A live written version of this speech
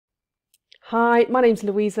Hi, my name's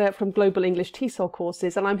Louisa from Global English TESOL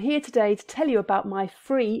Courses, and I'm here today to tell you about my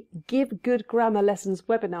free Give Good Grammar Lessons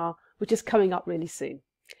webinar, which is coming up really soon.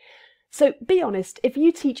 So be honest, if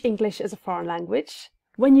you teach English as a foreign language,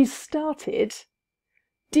 when you started,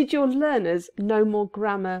 did your learners know more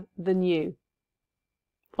grammar than you?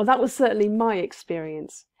 Well, that was certainly my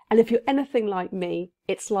experience. And if you're anything like me,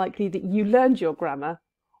 it's likely that you learned your grammar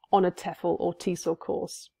on a TEFL or TESOL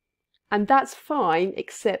course. And that's fine,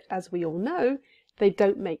 except as we all know, they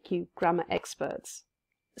don't make you grammar experts.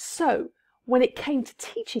 So when it came to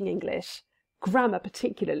teaching English, grammar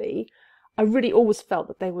particularly, I really always felt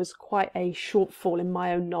that there was quite a shortfall in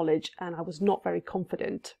my own knowledge and I was not very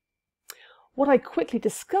confident. What I quickly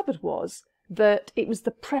discovered was that it was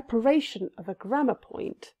the preparation of a grammar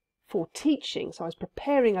point for teaching, so I was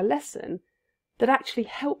preparing a lesson, that actually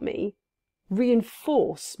helped me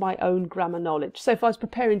reinforce my own grammar knowledge. So if I was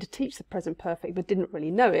preparing to teach the present perfect but didn't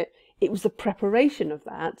really know it, it was the preparation of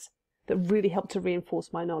that that really helped to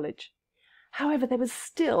reinforce my knowledge. However, there was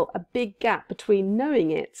still a big gap between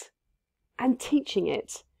knowing it and teaching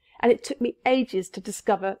it, and it took me ages to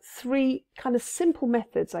discover three kind of simple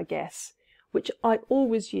methods, I guess, which I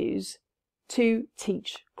always use to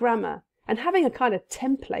teach grammar. And having a kind of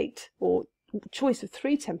template or choice of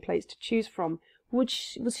three templates to choose from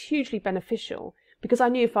which was hugely beneficial, because I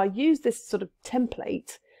knew if I used this sort of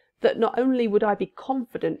template that not only would I be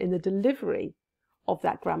confident in the delivery of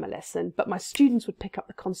that grammar lesson, but my students would pick up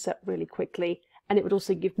the concept really quickly, and it would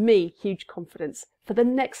also give me huge confidence for the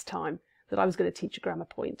next time that I was going to teach a grammar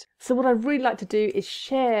point. So what I'd really like to do is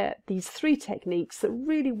share these three techniques that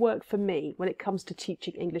really work for me when it comes to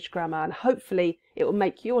teaching English grammar, and hopefully it will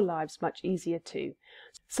make your lives much easier too.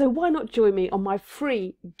 So why not join me on my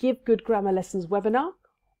free Give Good Grammar Lessons webinar?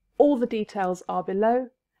 All the details are below.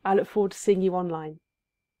 I look forward to seeing you online.